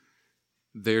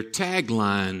Their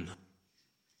tagline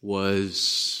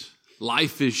was,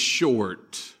 "Life is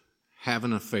short, have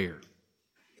an affair."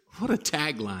 What a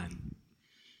tagline.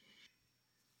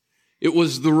 It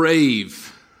was the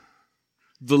rave.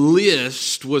 The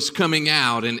list was coming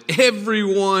out and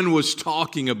everyone was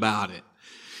talking about it.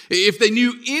 If they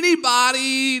knew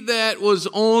anybody that was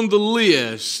on the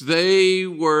list, they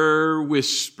were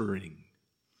whispering.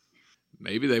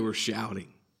 Maybe they were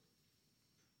shouting.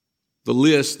 The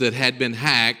list that had been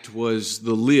hacked was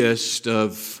the list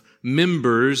of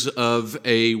members of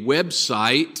a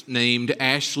website named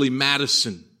Ashley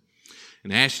Madison.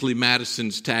 And Ashley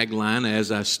Madison's tagline,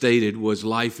 as I stated, was,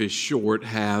 "Life is short,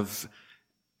 have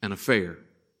an affair."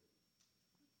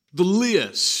 The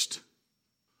list,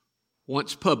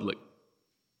 once public,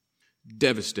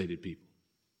 devastated people,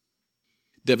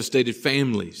 devastated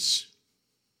families.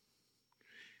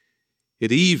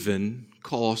 It even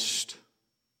cost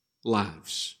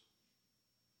lives.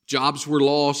 Jobs were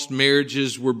lost,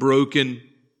 marriages were broken.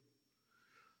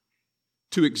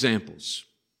 2 examples.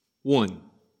 1,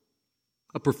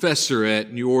 a professor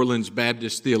at New Orleans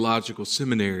Baptist Theological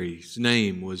Seminary's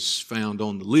name was found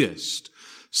on the list.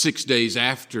 6 days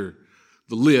after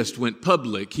the list went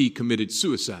public, he committed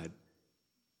suicide.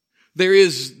 There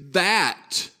is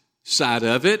that side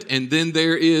of it, and then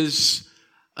there is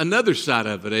another side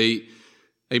of it.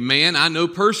 A man I know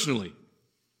personally.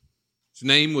 His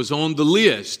name was on the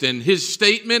list, and his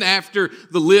statement after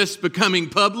the list becoming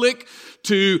public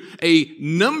to a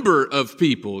number of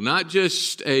people, not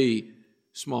just a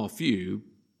small few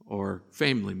or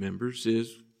family members, is,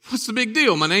 "What's the big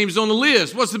deal? My name's on the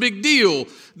list. What's the big deal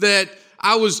that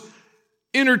I was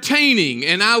entertaining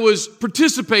and I was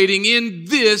participating in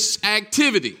this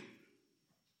activity?"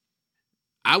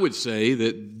 I would say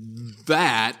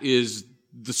that is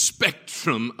the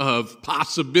spectrum of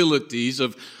possibilities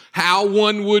of how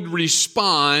one would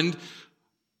respond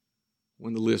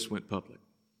when the list went public.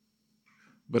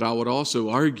 But I would also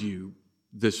argue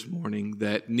this morning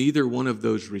that neither one of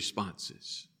those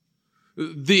responses,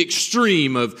 the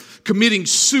extreme of committing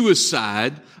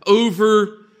suicide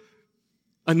over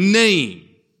a name,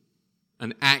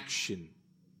 an action,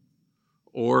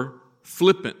 or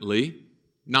flippantly,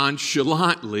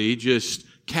 nonchalantly just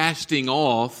casting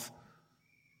off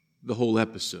the whole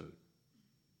episode.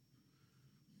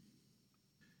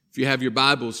 If you have your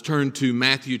Bibles, turn to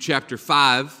Matthew chapter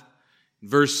 5,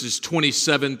 verses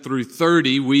 27 through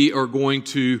 30. We are going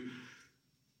to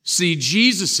see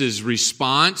Jesus'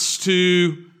 response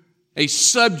to a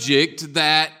subject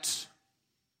that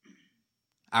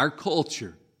our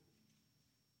culture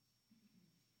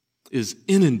is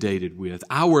inundated with.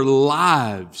 Our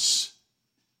lives,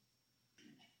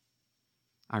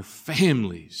 our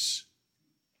families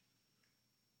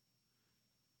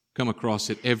come across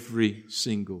it every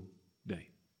single day.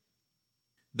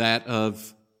 That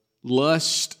of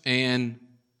lust and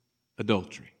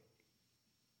adultery.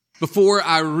 Before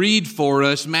I read for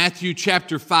us Matthew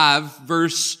chapter 5,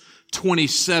 verse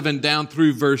 27 down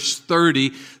through verse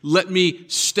 30, let me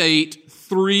state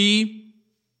 3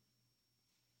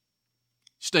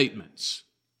 statements.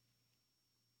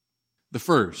 The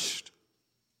first,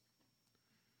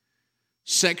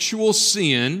 sexual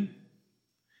sin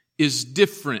is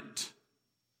different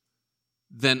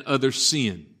than other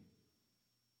sin.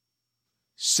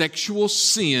 Sexual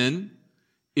sin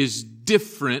is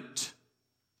different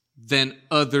than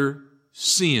other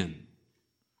sin.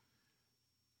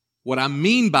 What I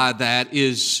mean by that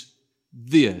is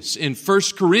this. In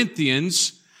 1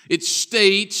 Corinthians, it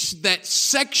states that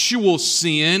sexual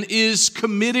sin is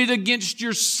committed against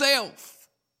yourself.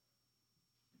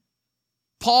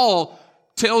 Paul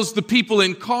tells the people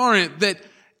in Corinth that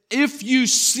if you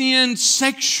sin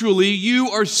sexually, you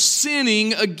are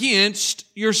sinning against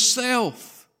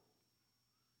yourself.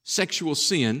 Sexual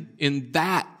sin in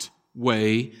that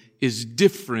way is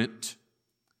different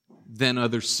than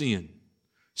other sin.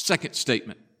 Second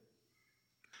statement.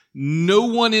 No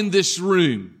one in this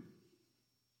room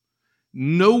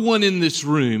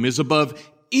is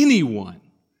above anyone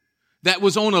that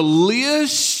was on a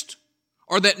list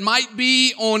or that might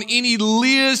be on any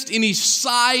list, any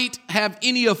site, have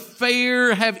any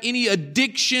affair, have any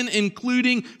addiction,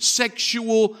 including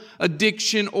sexual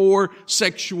addiction or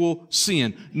sexual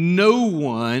sin. No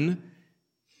one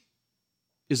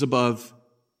is above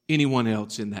anyone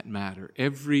else in that matter.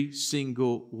 Every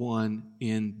single one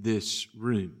in this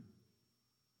room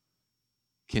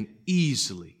can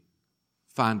easily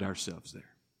find ourselves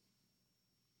there.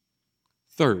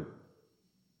 Third,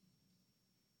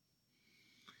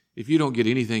 if you don't get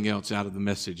anything else out of the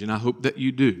message, and I hope that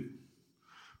you do,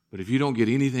 but if you don't get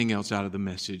anything else out of the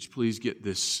message, please get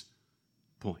this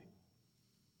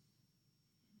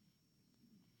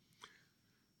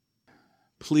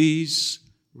please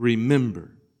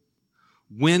remember,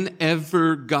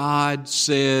 whenever God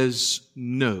says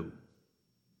no,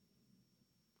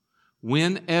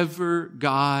 whenever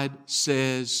God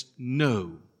says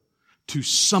no to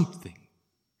something,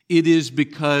 it is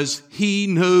because He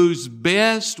knows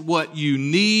best what you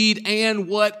need and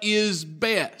what is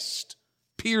best.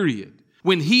 Period.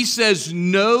 When He says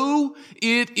no,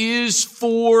 it is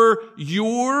for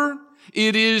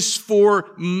it is for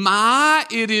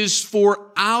it is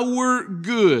for our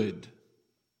good.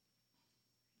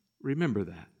 Remember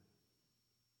that.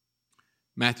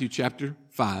 Matthew chapter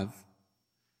 5,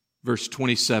 verse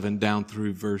 27 down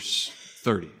through verse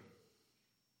 30.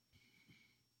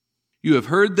 You have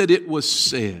heard that it was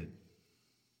said,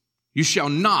 you shall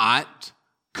not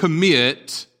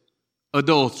commit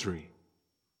adultery.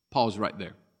 Pause right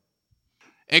there.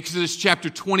 Exodus chapter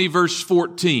 20, verse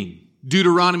 14.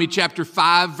 Deuteronomy chapter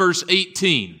 5, verse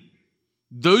 18.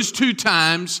 Those two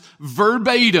times,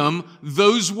 verbatim,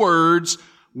 those words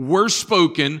were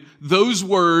spoken. Those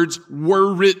words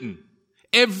were written.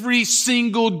 Every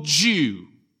single Jew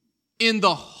in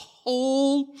the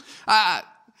whole...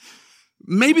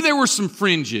 maybe there were some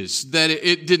fringes that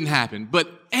it didn't happen, but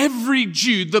every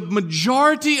Jew, the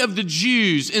majority of the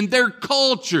Jews in their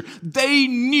culture, they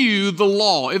knew the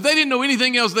law. If they didn't know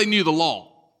anything else, they knew the law.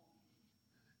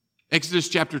 Exodus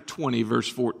chapter 20, verse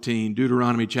 14,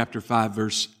 Deuteronomy chapter 5,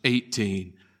 verse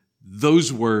 18,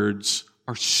 those words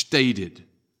are stated.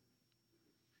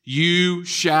 You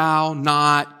shall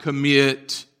not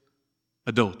commit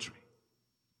adultery.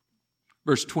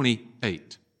 Verse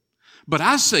 28, but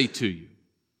I say to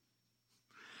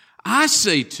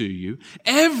you,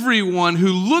 everyone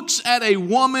who looks at a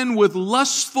woman with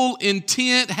lustful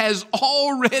intent has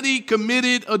already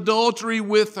committed adultery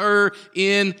with her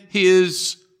in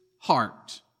his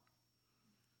heart.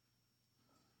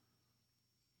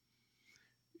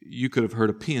 You could have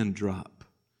heard a pin drop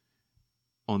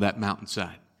on that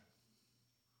mountainside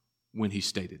when he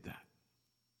stated that.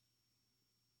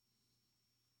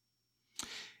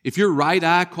 If your right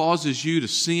eye causes you to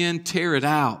sin, tear it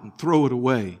out and throw it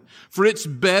away. For it's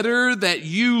better that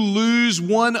you lose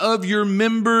one of your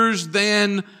members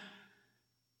than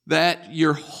that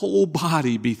your whole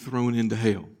body be thrown into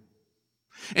hell.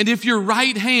 And if your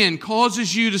right hand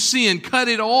causes you to sin, cut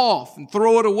it off and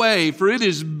throw it away. For it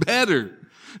is better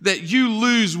that you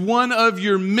lose one of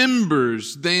your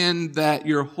members than that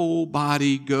your whole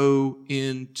body go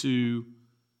into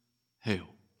hell.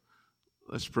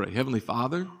 Let's pray. Heavenly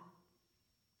Father,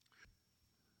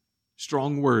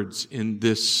 strong words in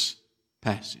this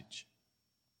passage.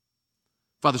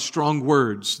 Father, strong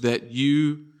words that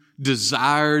you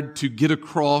desired to get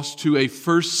across to a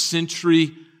first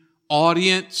century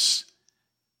audience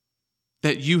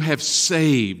that you have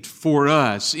saved for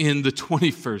us in the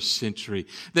 21st century.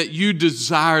 That you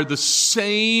desire the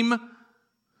same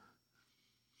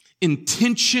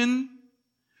intention,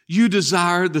 you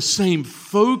desire the same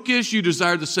focus, you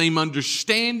desire the same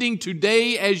understanding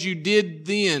today as you did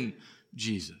then,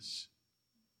 Jesus.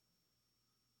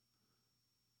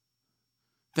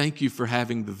 Thank you for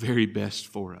having the very best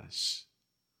for us.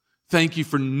 Thank you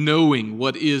for knowing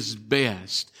what is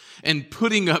best and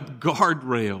putting up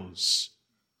guardrails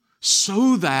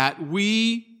so that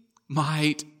we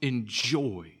might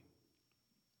enjoy.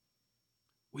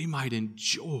 We might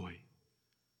enjoy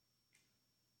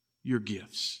your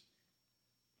gifts.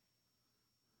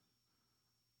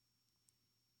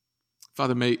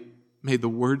 Father, may the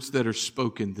words that are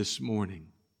spoken this morning,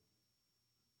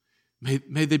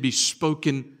 may they be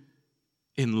spoken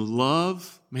in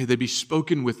love. May they be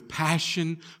spoken with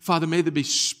passion. Father, may they be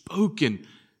spoken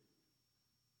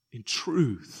in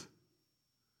truth.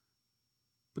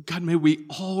 But God, may we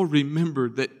all remember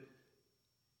that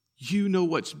you know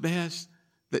what's best,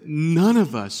 that none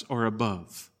of us are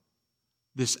above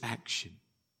this action,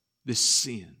 this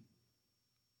sin.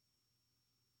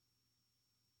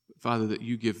 But Father, that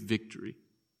you give victory.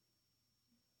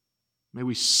 May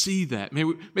we see that. May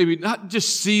we not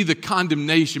just see the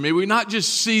condemnation. May we not just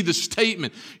see the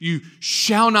statement, you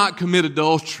shall not commit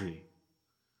adultery.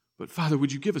 But Father,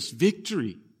 would you give us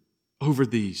victory over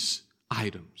these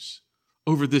items,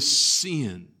 over this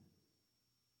sin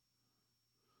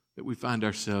that we find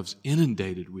ourselves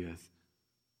inundated with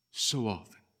so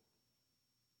often.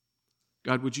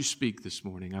 God, would you speak this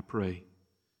morning, I pray. In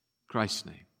Christ's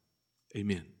name,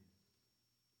 amen.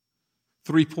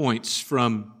 3 points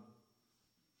from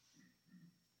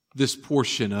this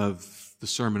portion of the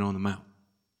Sermon on the Mount.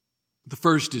 The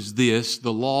first is this: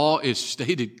 the law is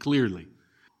stated clearly.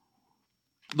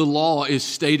 The law is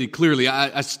stated clearly.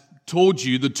 I told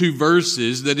you the two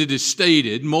verses that it is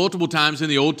stated multiple times in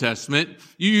the Old Testament,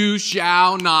 you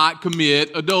shall not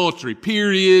commit adultery.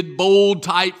 Period. Bold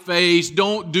typeface.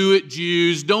 Don't do it,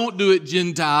 Jews. Don't do it,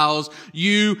 Gentiles.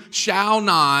 You shall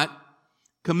not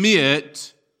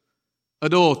commit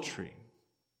adultery.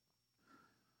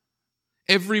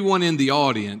 Everyone in the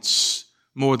audience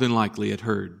more than likely had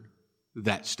heard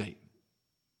that statement.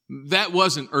 That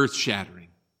wasn't earth-shattering.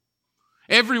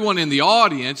 Everyone in the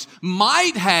audience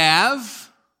might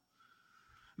have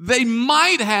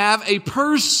a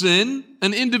person,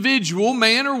 an individual,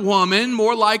 man or woman,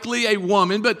 more likely a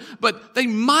woman, but they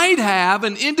might have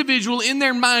an individual in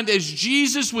their mind as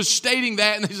Jesus was stating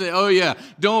that, and they say, oh yeah,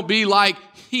 don't be like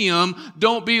him,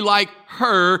 don't be like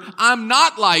her, I'm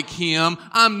not like him,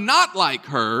 I'm not like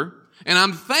her, and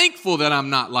I'm thankful that I'm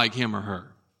not like him or her.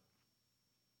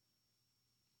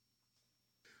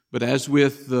 But as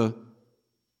with the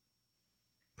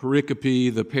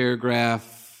pericope, the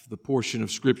paragraph, the portion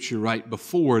of Scripture right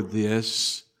before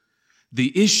this,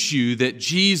 the issue that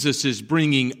Jesus is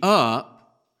bringing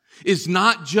up is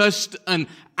not just an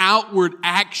outward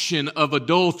action of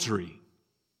adultery.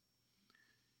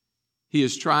 He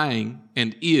is trying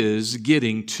and is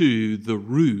getting to the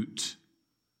root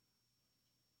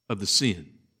of the sin.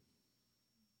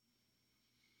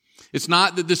 It's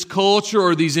not that this culture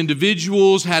or these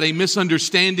individuals had a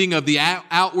misunderstanding of the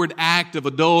outward act of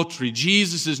adultery.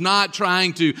 Jesus is not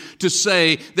trying to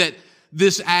say that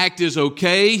this act is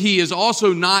okay. He is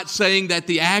also not saying that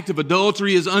the act of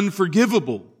adultery is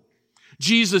unforgivable.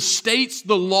 Jesus states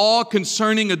the law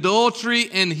concerning adultery,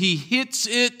 and he hits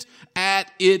it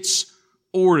at its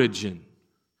origin.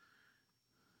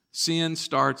 Sin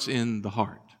starts in the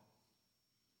heart.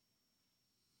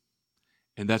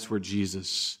 And that's where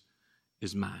Jesus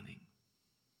is mining.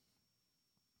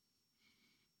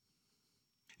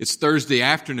 It's Thursday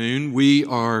afternoon. We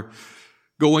are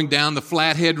going down the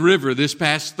Flathead River this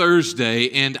past Thursday,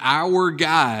 and our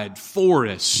guide,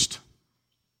 Forrest,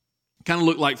 kind of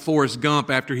looked like Forrest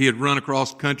Gump after he had run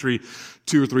across the country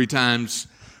 2 or 3 times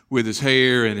with his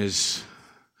hair and his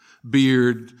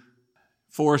beard.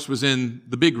 Forrest was in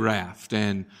the big raft,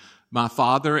 and my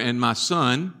father and my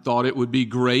son thought it would be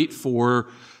great for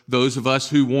those of us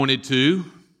who wanted to,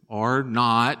 or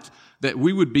not, that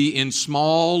we would be in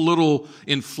small little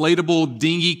inflatable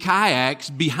dinghy kayaks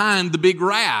behind the big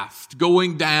raft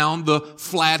going down the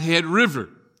Flathead River.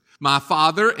 My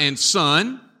father and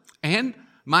son and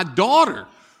my daughter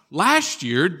last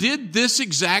year did this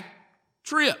exact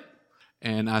trip.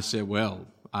 And I said, well,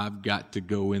 I've got to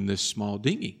go in this small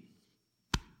dinghy.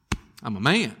 I'm a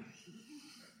man.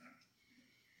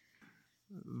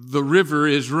 The river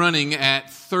is running at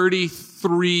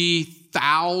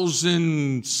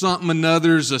 33,000 something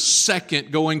anothers a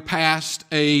second going past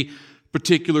a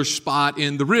particular spot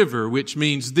in the river, which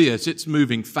means this, it's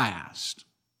moving fast.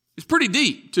 It's pretty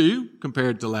deep, too,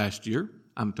 compared to last year,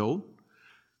 I'm told.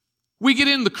 We get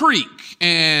in the creek,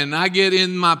 and I get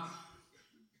in my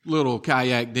little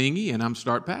kayak dinghy, and I'm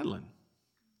start paddling.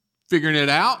 Figuring it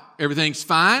out, everything's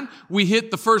fine. We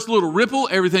hit the first little ripple,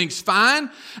 everything's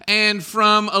fine. And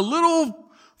from a little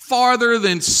farther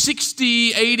than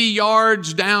 60, 80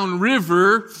 yards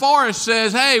downriver, Forrest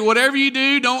says, hey, whatever you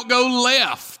do, don't go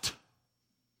left.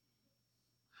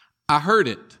 I heard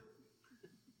it.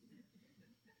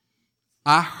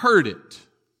 I heard it.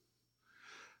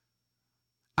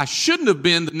 I shouldn't have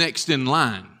been the next in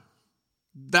line.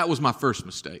 That was my first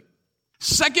mistake.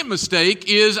 Second mistake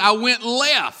is I went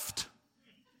left.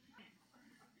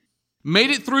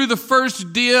 Made it through the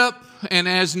first dip, and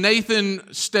as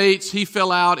Nathan states, he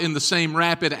fell out in the same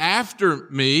rapid after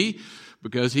me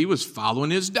because he was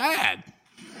following his dad.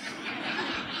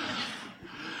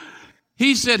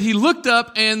 He said he looked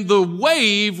up and the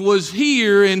wave was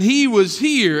here and he was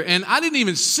here, and I didn't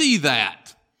even see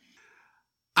that.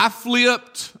 I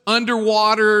flipped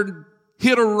underwater,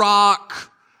 hit a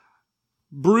rock,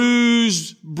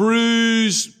 bruised,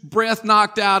 breath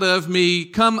knocked out of me,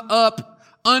 come up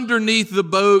underneath the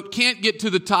boat, can't get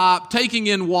to the top, taking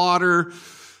in water,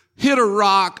 hit a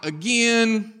rock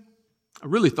again. I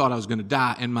really thought I was going to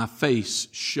die, and my face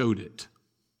showed it.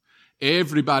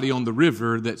 Everybody on the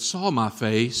river that saw my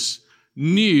face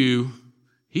knew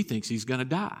he thinks he's going to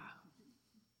die.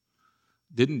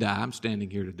 Didn't die. I'm standing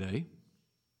here today.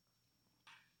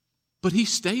 But he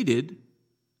stated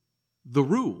the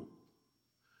rule.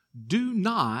 Do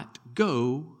not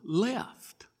go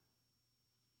left.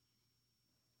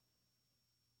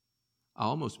 I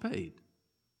almost paid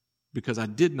because I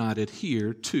did not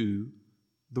adhere to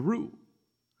the rule.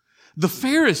 The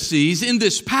Pharisees in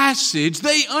this passage,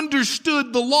 they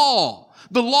understood the law.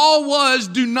 The law was,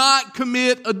 do not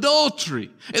commit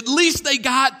adultery. At least they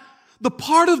got the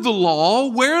part of the law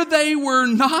where they were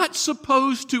not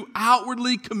supposed to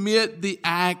outwardly commit the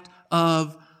act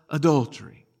of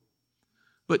adultery.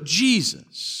 But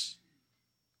Jesus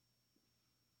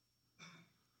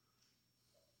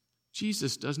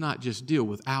does not just deal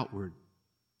with outward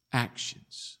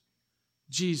actions.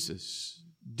 Jesus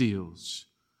deals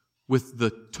with the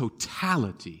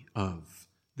totality of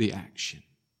the action.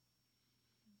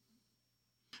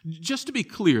 Just to be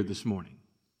clear this morning,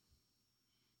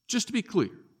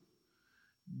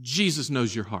 Jesus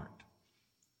knows your heart.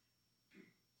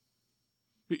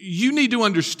 You need to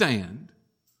understand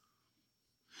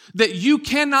that you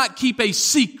cannot keep a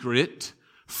secret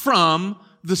from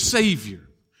the Savior.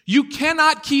 You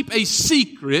cannot keep a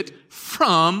secret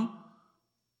from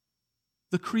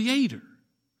the Creator.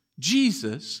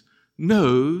 Jesus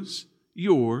knows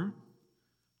your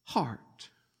heart.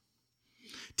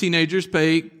 Teenagers,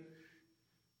 pay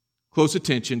close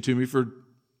attention to me for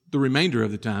the remainder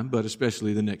of the time, but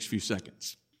especially the next few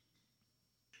seconds.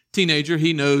 Teenager,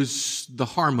 he knows the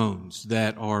hormones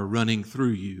that are running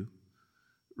through you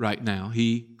right now.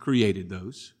 He created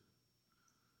those.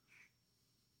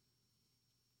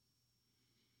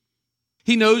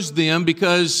 He knows them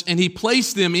and He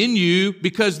placed them in you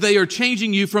because they are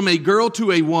changing you from a girl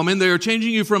to a woman. They are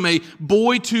changing you from a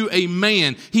boy to a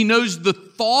man. He knows the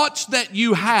thoughts that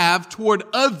you have toward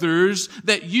others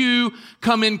that you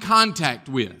come in contact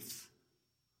with.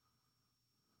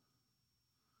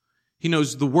 He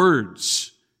knows the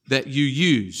words that you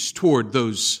use toward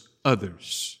those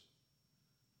others.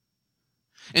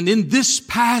 And in this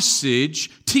passage,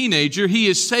 teenager, he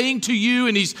is saying to you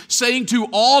and he's saying to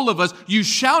all of us, you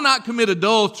shall not commit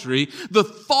adultery. The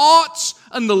thoughts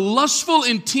and the lustful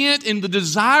intent and the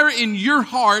desire in your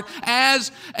heart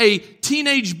as a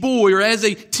teenage boy or as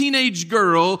a teenage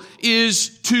girl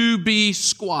is to be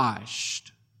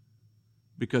squashed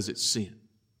because it's sin.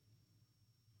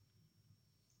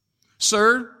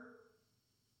 Sir,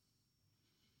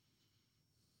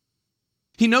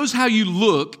 He knows how you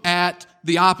look at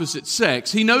the opposite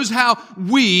sex. He knows how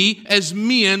we as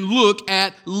men look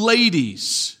at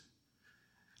ladies.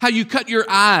 How you cut your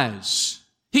eyes.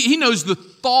 He knows the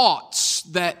thoughts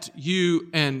that you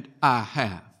and I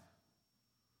have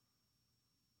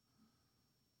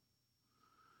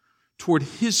toward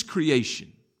His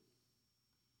creation.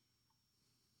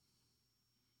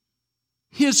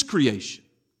 His creation.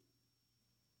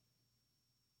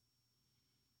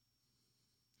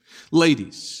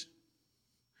 Ladies,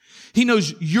 He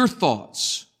knows your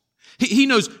thoughts. He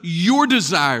knows your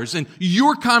desires and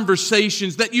your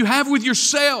conversations that you have with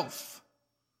yourself.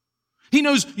 He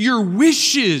knows your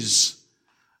wishes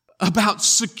about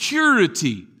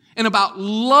security and about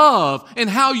love and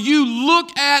how you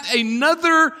look at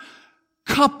another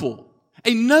couple,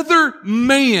 another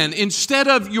man instead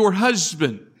of your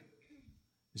husband.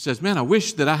 He says, man, I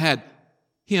wish that I had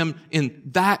him in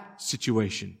that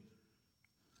situation.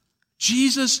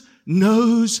 Jesus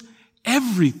knows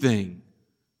everything.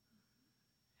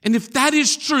 And if that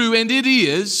is true, and it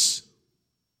is,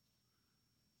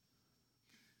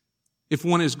 if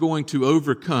one is going to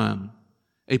overcome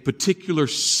a particular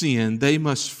sin, they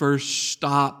must first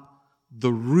stop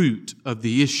the root of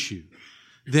the issue.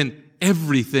 Then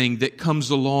everything that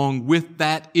comes along with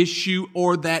that issue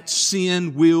or that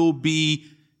sin will be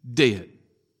dead.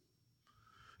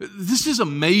 This is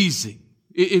amazing.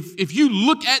 If you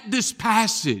look at this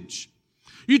passage,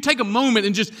 you take a moment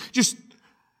and just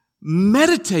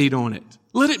meditate on it.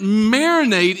 Let it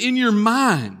marinate in your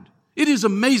mind. It is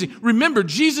amazing. Remember,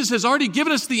 Jesus has already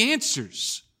given us the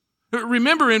answers.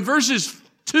 Remember in verses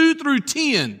 2 through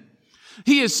 10,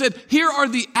 He has said, here are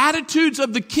the attitudes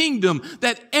of the kingdom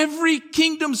that every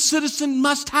kingdom citizen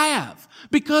must have.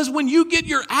 Because when you get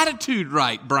your attitude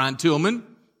right, Brian Tillman,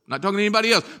 not talking to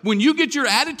anybody else. When you get your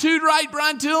attitude right,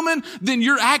 Brian Tillman, then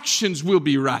your actions will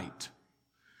be right.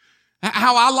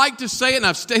 How I like to say it, and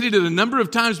I've stated it a number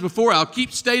of times before, I'll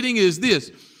keep stating it, is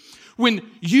this. When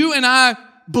you and I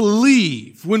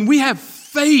believe, when we have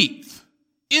faith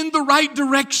in the right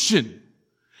direction,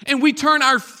 and we turn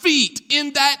our feet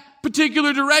in that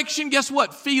particular direction, guess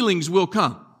what? Feelings will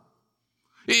come.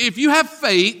 If you have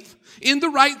faith in the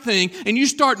right thing, and you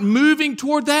start moving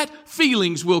toward that,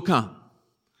 feelings will come.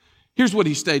 Here's what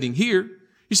he's stating here.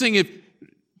 He's saying if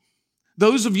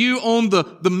those of you on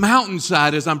the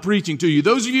mountainside as I'm preaching to you,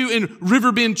 those of you in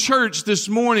Riverbend Church this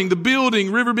morning, the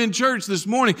building Riverbend Church this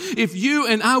morning, if you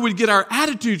and I would get our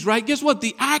attitudes right, guess what?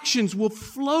 The actions will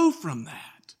flow from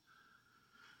that.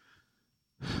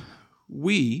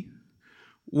 We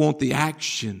want the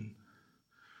action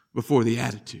before the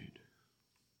attitude.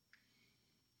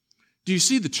 Do you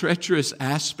see the treacherous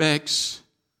aspects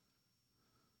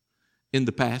in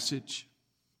the passage?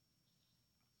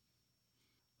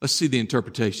 Let's see the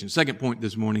interpretation. Second point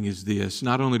this morning is this.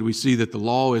 Not only do we see that the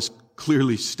law is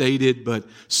clearly stated, but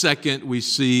second, we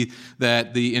see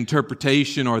that the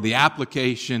interpretation or the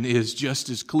application is just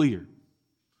as clear.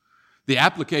 The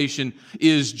application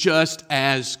is just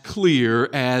as clear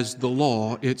as the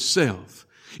law itself.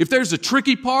 If there's a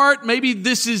tricky part, maybe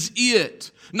this is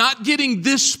it. Not getting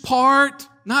this part,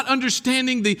 not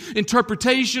understanding the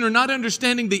interpretation or not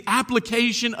understanding the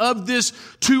application of this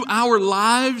to our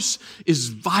lives is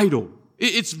vital.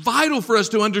 It's vital for us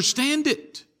to understand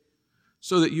it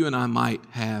so that you and I might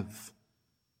have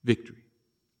victory.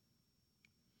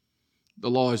 The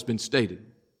law has been stated.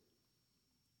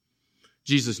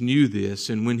 Jesus knew this,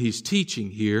 and when he's teaching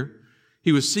here,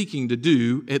 he was seeking to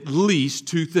do at least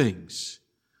two things.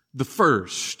 The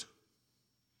first,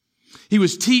 he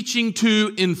was teaching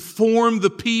to inform the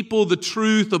people the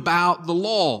truth about the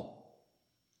law.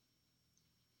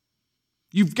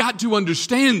 You've got to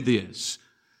understand this.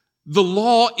 The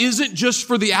law isn't just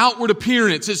for the outward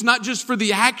appearance. It's not just for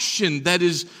the action that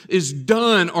is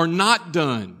done or not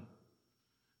done.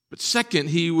 But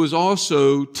second, he was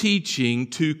also teaching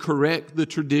to correct the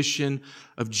tradition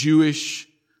of Jewish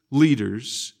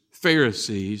leaders,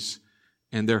 Pharisees,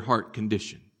 and their heart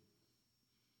condition.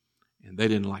 And they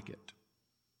didn't like it.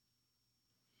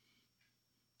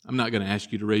 I'm not going to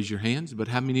ask you to raise your hands, but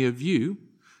how many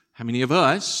of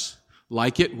us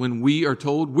like it when we are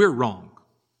told we're wrong?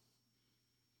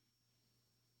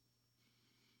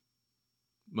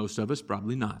 Most of us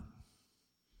probably not.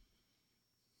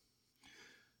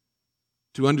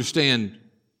 To understand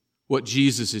what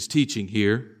Jesus is teaching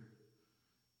here,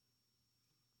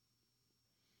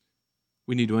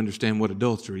 we need to understand what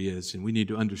adultery is, and we need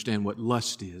to understand what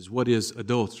lust is. What is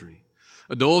adultery?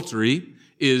 Adultery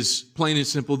is plain and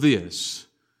simple this: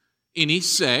 any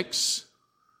sex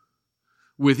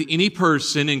with any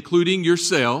person, including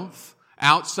yourself,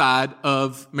 outside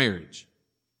of marriage.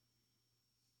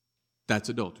 That's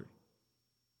adultery.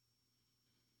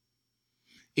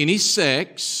 Any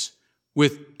sex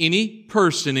with any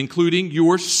person, including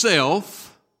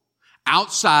yourself,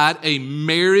 outside a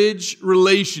marriage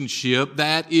relationship,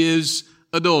 that is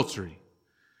adultery.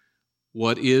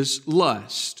 What is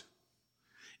lust?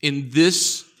 In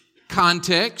this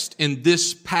context, in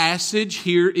this passage,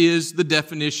 here is the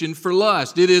definition for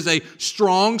lust. It is a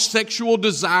strong sexual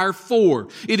desire for.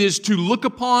 It is to look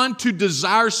upon, to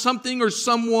desire something or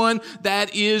someone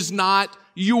that is not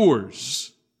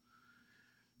yours.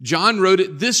 John wrote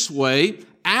it this way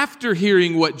after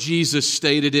hearing what Jesus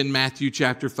stated in Matthew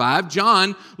chapter 5.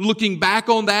 John, looking back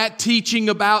on that, teaching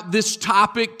about this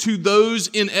topic to those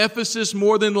in Ephesus,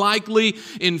 more than likely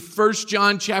in 1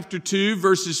 John chapter 2,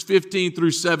 verses 15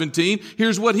 through 17.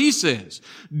 Here's what he says: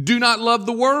 do not love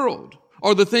the world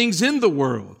or the things in the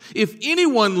world. If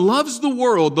anyone loves the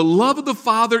world, the love of the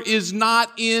Father is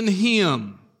not in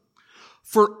him.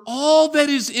 For all that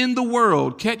is in the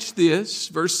world, catch this,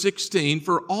 verse 16,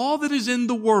 for all that is in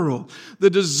the world, the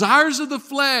desires of the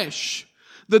flesh,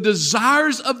 the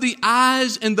desires of the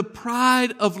eyes, and the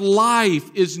pride of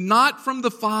life is not from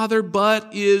the Father,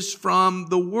 but is from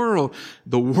the world.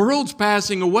 The world's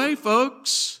passing away,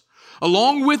 folks,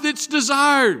 along with its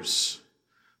desires.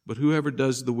 But whoever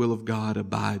does the will of God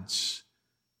abides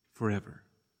forever.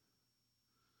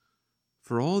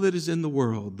 For all that is in the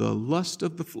world, the lust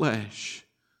of the flesh,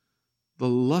 the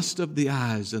lust of the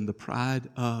eyes, and the pride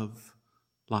of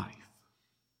life.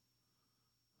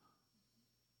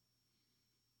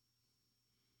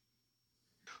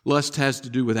 Lust has to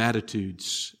do with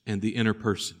attitudes and the inner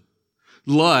person.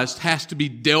 Lust has to be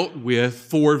dealt with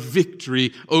for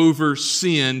victory over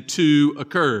sin to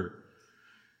occur.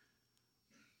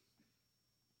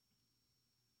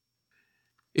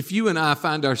 If you and I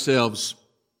find ourselves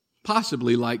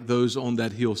possibly like those on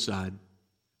that hillside,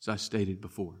 as I stated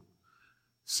before,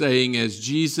 saying, as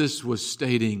Jesus was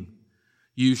stating,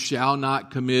 you shall not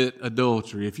commit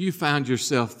adultery. If you find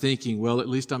yourself thinking, well, at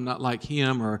least I'm not like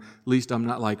him, or at least I'm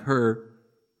not like her.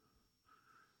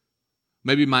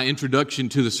 Maybe my introduction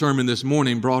to the sermon this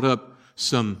morning brought up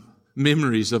some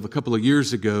memories of a couple of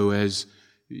years ago as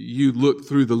you look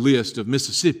through the list of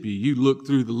Mississippi, you look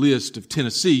through the list of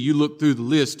Tennessee, you look through the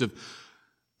list of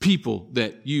people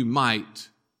that you might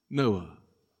know of.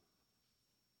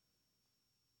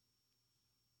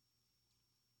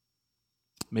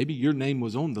 Maybe your name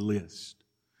was on the list.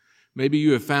 Maybe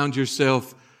you have found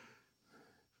yourself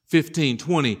 15,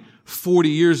 20, 40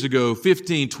 years ago,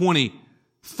 15, 20,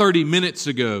 30 minutes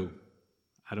ago,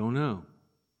 I don't know,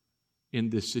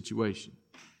 in this situation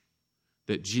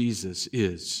that Jesus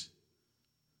is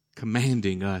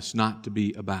commanding us not to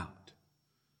be about.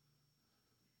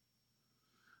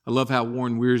 I love how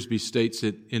Warren Wiersbe states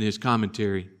it in his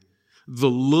commentary. The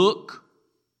look,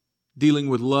 dealing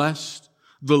with lust,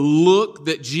 the look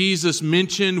that Jesus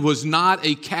mentioned was not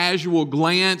a casual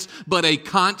glance, but a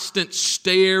constant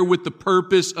stare with the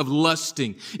purpose of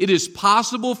lusting. It is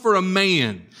possible for a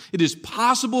man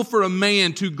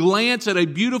to glance at a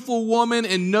beautiful woman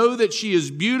and know that she is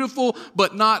beautiful,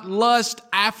 but not lust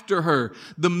after her.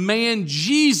 The man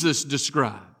Jesus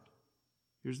described,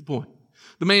 here's the point.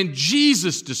 The man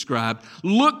Jesus described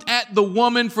looked at the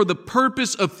woman for the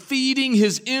purpose of feeding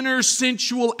his inner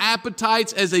sensual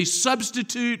appetites as a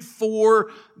substitute for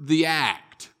the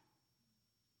act.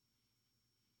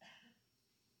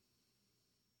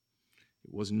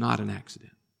 It was not an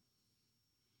accident.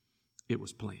 It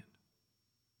was planned.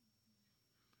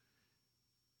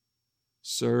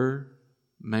 Sir,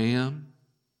 ma'am,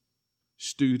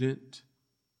 student,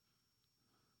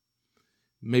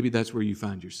 maybe that's where you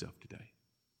find yourself today.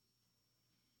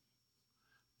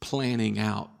 Planning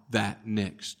out that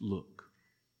next look.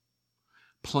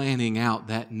 Planning out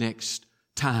that next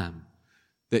time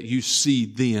that you see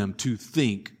them to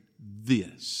think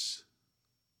this.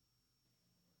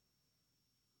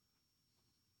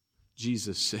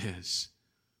 Jesus says,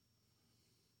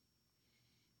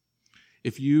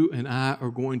 if you and I are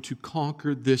going to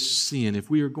conquer this sin, if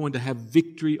we are going to have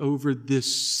victory over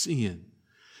this sin,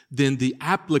 then the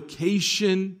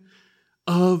application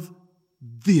of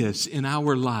this in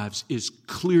our lives is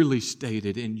clearly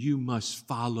stated, and you must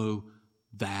follow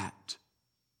that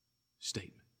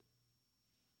statement.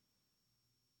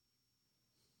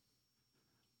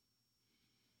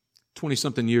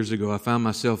 20-something years ago, I found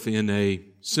myself in a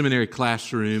seminary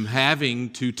classroom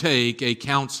having to take a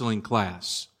counseling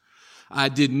class. I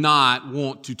did not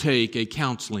want to take a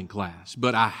counseling class,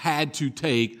 but I had to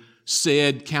take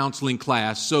said counseling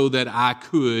class so that I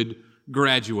could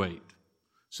graduate.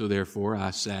 So therefore,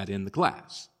 I sat in the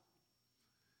class.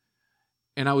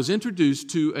 And I was introduced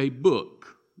to a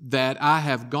book that I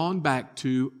have gone back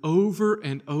to over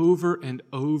and over and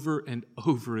over and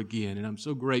over again. And I'm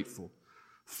so grateful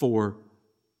for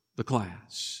the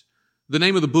class. The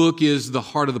name of the book is The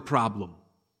Heart of the Problem.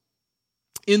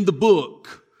 In the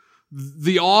book,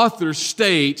 the author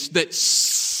states that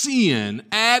sin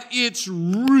at its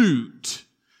root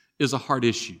is a heart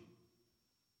issue.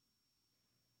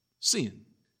 Sin.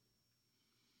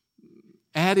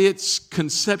 At its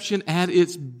conception, at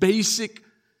its basic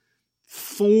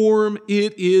form,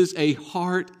 it is a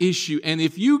heart issue. And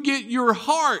if you get your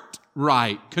heart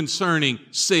right concerning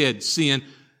said sin,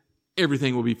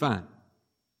 everything will be fine.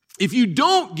 If you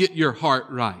don't get your heart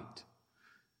right,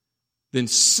 then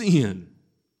sin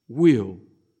will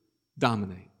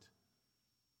dominate.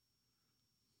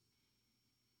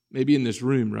 Maybe in this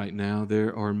room right now,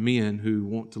 there are men who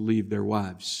want to leave their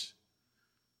wives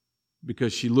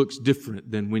because she looks different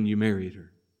than when you married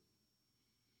her.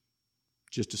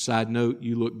 Just a side note,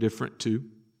 you look different too.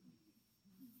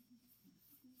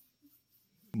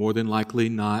 More than likely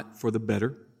not for the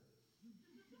better.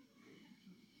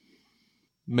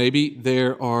 Maybe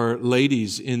there are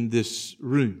ladies in this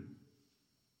room.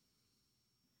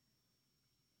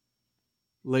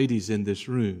 Ladies in this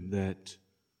room that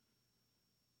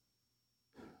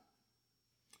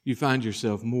you find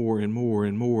yourself more and more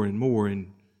and more and more,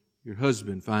 and your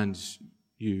husband finds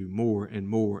you more and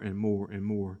more and more and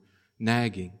more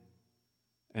nagging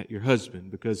at your husband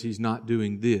because he's not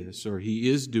doing this, or he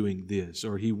is doing this,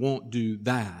 or he won't do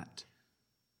that.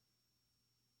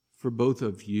 For both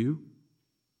of you,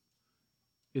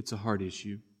 it's a heart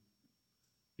issue.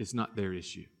 It's not their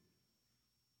issue.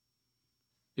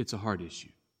 It's a heart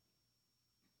issue.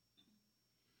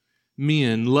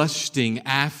 Men lusting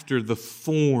after the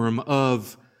form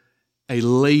of a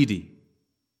lady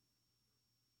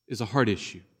is a heart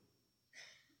issue.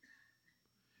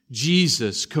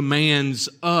 Jesus commands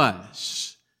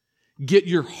us, get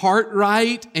your heart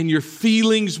right and your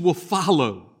feelings will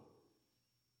follow.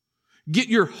 Get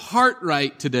your heart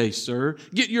right today, sir.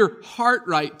 Get your heart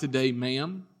right today,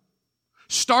 ma'am.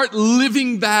 Start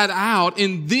living that out,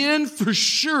 and then for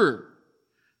sure,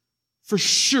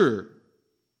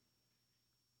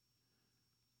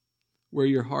 where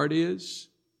your heart is,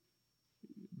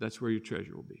 that's where your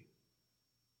treasure will be.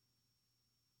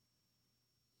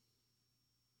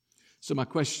 So my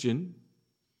question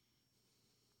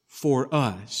for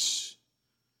us,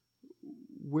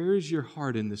 where is your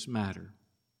heart in this matter?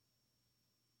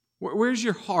 Where's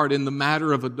your heart in the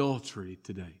matter of adultery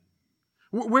today?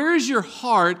 Where is your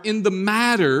heart in the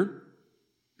matter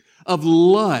of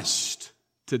lust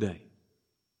today?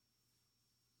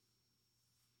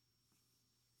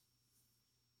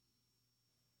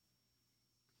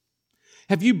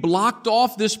 Have you blocked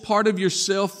off this part of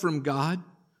yourself from God?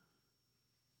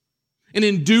 And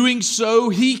in doing so,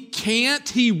 He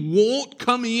won't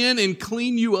come in and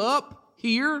clean you up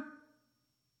here?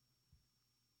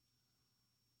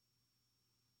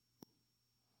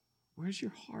 Where's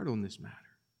your heart on this matter?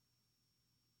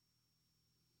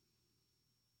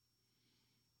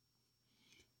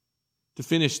 To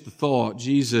finish the thought,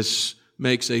 Jesus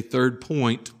makes a third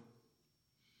point.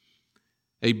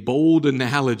 A bold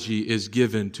analogy is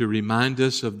given to remind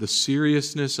us of the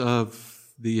seriousness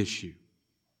of the issue.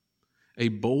 A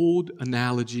bold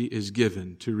analogy is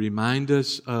given to remind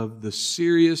us of the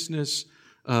seriousness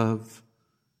of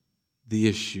the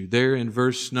issue. There in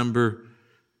verse number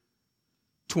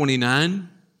 29,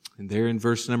 and there in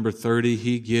verse number 30,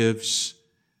 He gives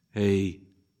a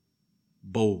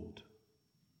bold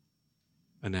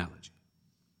analogy.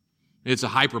 It's a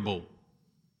hyperbole.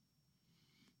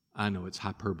 I know it's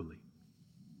hyperbole.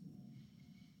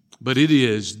 But it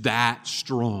is that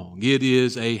strong. It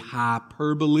is a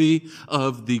hyperbole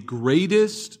of the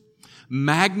greatest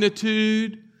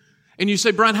magnitude. And you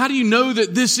say, Brian, how do you know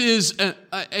that this is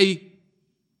a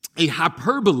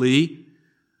hyperbole?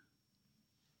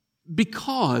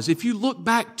 Because if you look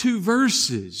back 2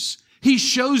 verses, He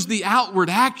shows the outward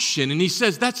action and He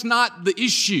says that's not the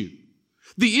issue.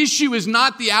 The issue is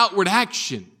not the outward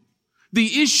action.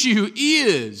 The issue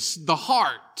is the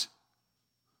heart.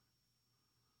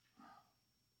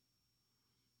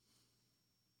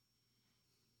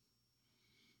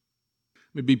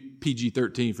 Let me be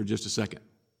PG-13 for just a second.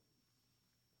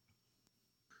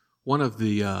 One of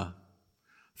the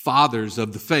fathers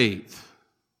of the faith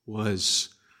was,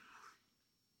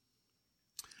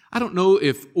 I don't know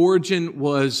if Origen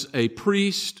was a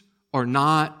priest or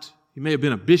not. He may have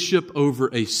been a bishop over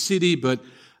a city, but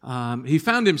he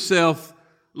found himself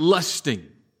lusting.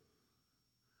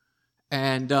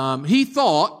 And he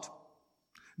thought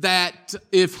that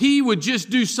if he would just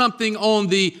do something on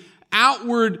the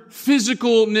outward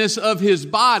physicalness of his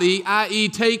body, i.e.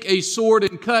 take a sword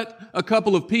and cut a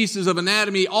couple of pieces of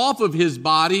anatomy off of his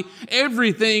body,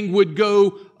 everything would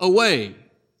go away.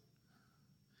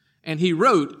 And he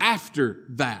wrote after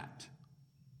that,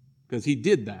 because he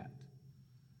did that,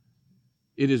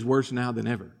 it is worse now than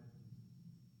ever.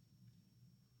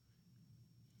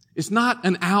 It's not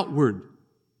an outward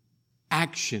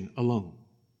action alone.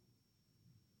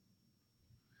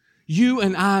 You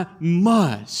and I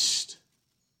must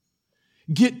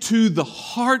get to the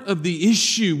heart of the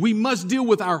issue. We must deal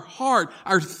with our heart,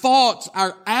 our thoughts,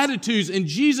 our attitudes. And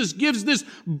Jesus gives this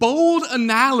bold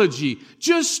analogy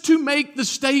just to make the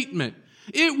statement.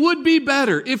 It would be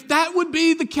better, if that would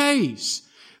be the case,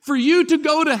 for you to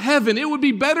go to heaven. It would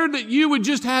be better that you would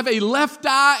just have a left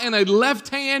eye and a left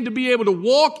hand to be able to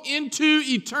walk into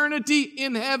eternity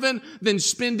in heaven than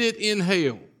spend it in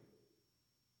hell.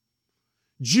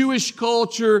 Jewish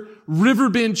culture,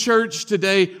 Riverbend Church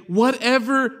today,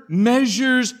 whatever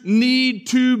measures need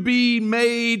to be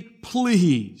made,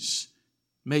 please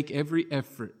make every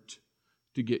effort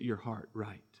to get your heart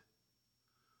right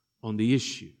on the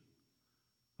issue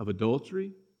of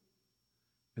adultery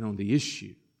and on the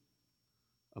issue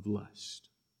of lust.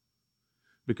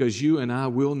 Because you and I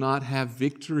will not have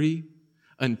victory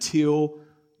until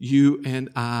you and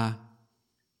I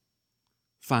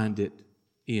find it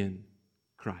in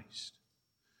Christ.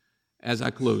 As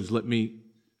I close, let me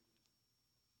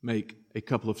make a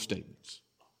couple of statements.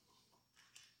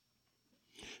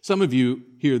 Some of you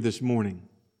here this morning,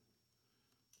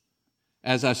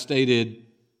 as I stated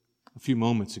a few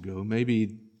moments ago,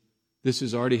 maybe this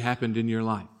has already happened in your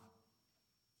life.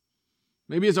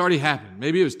 Maybe it's already happened.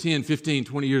 Maybe it was 10, 15,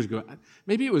 20 years ago.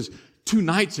 Maybe it was 2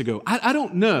 nights ago. I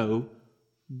don't know,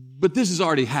 but this has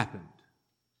already happened.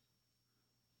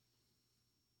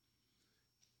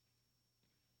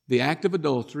 The act of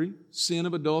adultery, sin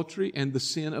of adultery, and the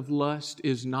sin of lust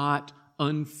is not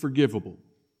unforgivable.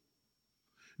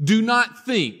 Do not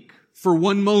think for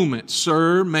one moment,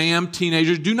 sir, ma'am,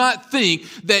 teenagers, do not think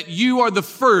that you are the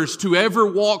first to ever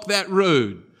walk that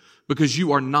road, because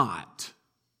you are not.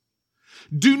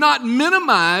 Do not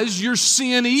minimize your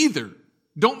sin either.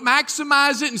 Don't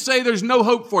maximize it and say there's no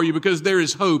hope for you, because there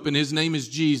is hope, and His name is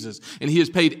Jesus. And He has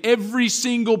paid every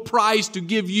single price to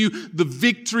give you the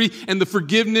victory and the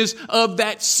forgiveness of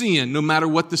that sin, no matter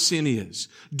what the sin is.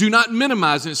 Do not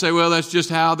minimize it and say, well, that's just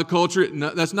how the culture,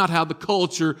 no, that's not how the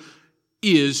culture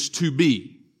is to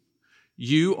be.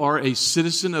 You are a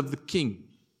citizen of the kingdom.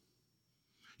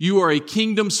 You are a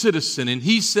kingdom citizen, and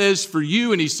He says for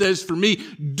you and He says for me,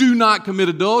 do not commit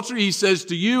adultery. He says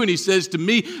to you and He says to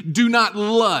me, do not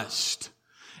lust.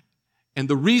 And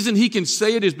the reason He can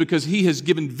say it is because He has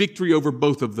given victory over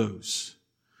both of those.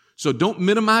 So don't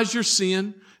minimize your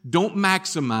sin. Don't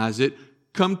maximize it.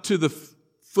 Come to the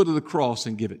foot of the cross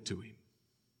and give it to Him.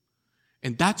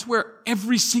 And that's where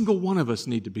every single one of us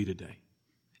need to be today.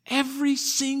 Every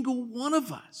single one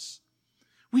of us.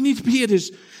 We need to be at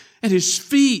His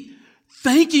feet,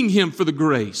 thanking Him for the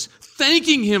grace,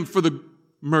 thanking Him for the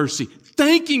mercy,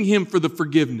 thanking Him for the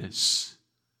forgiveness,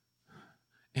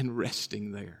 and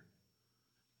resting there.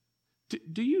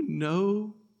 Do you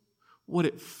know what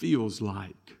it feels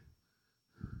like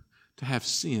to have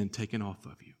sin taken off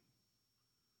of you?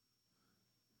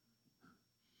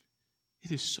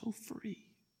 It is so free.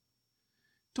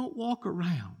 Don't walk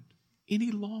around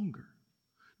any longer.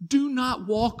 Do not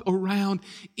walk around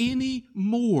any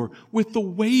more with the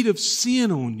weight of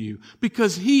sin on you,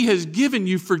 because He has given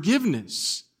you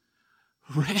forgiveness.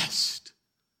 Rest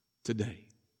today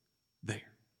there.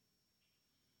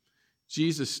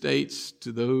 Jesus states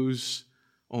to those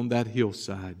on that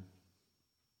hillside,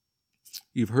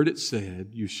 you've heard it said,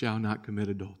 you shall not commit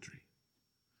adultery.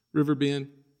 Riverbend,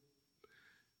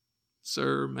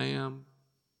 sir, ma'am,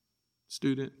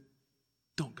 student,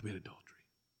 don't commit adultery.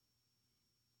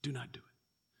 Do not do it.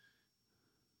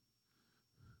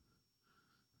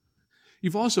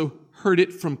 You've also heard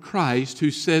it from Christ,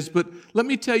 who says, but let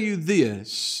me tell you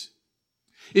this.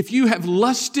 If you have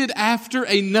lusted after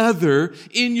another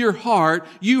in your heart,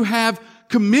 you have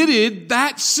committed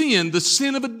that sin, the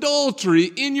sin of adultery,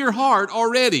 in your heart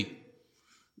already.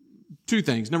 Two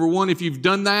things. Number one, if you've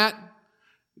done that,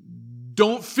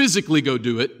 don't physically go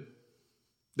do it.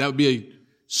 That would be a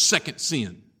second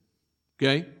sin.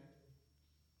 Okay?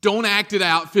 Don't act it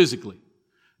out physically.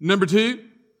 Number two,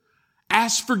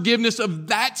 ask forgiveness of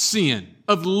that sin,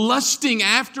 of lusting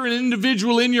after an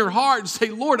individual in your heart. Say,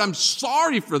 Lord, I'm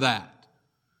sorry for that.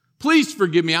 Please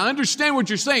forgive me. I understand what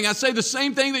you're saying. I say the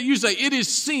same thing that you say. It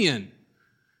is sin.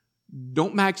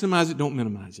 Don't maximize it. Don't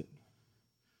minimize it.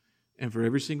 And for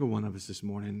every single one of us this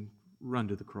morning, run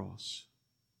to the cross.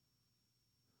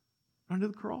 Run to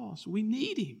the cross. We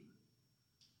need Him.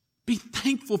 Be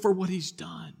thankful for what He's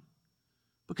done,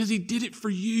 because He did it for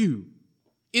you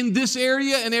in this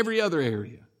area and every other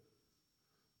area.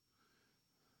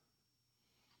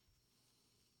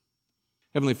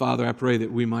 Heavenly Father, I pray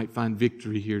that we might find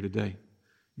victory here today.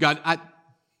 God,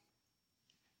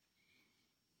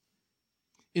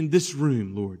 in this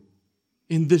room, Lord,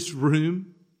 in this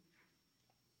room,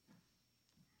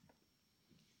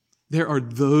 there are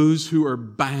those who are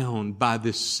bound by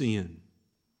this sin.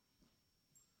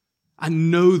 I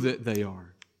know that they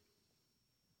are.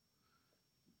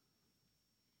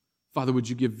 Father, would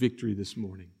you give victory this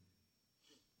morning?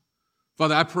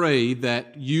 Father, I pray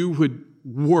that you would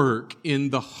work in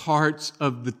the hearts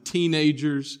of the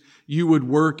teenagers. You would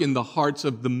work in the hearts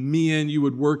of the men. You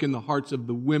would work in the hearts of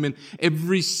the women.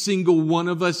 Every single one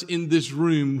of us in this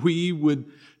room, we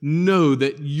would know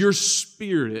that your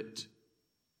Spirit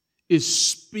is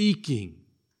speaking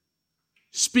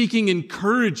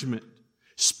encouragement,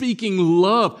 speaking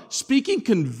love, speaking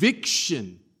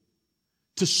conviction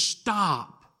to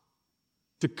stop,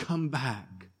 to come back,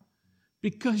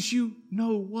 because you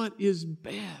know what is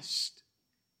best.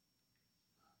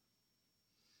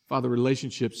 Father,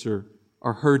 relationships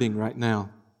are hurting right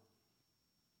now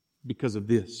because of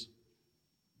this.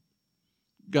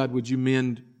 God, would you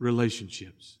mend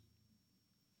relationships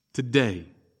today?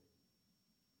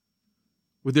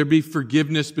 Would there be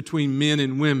forgiveness between men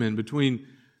and women, between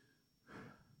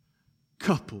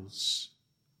couples?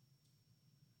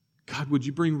 God, would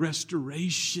you bring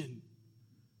restoration?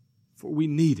 For we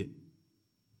need it.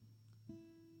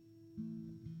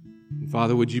 And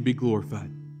Father, would you be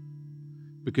glorified?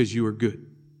 Because you are good.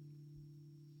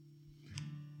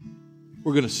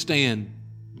 We're going to stand.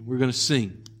 We're going to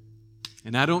sing.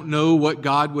 And I don't know what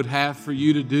God would have for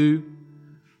you to do.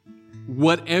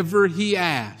 Whatever He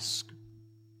asks,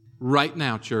 right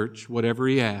now, church, whatever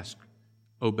He asks,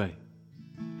 obey.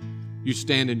 You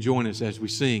stand and join us as we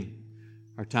sing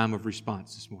our time of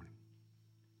response this morning.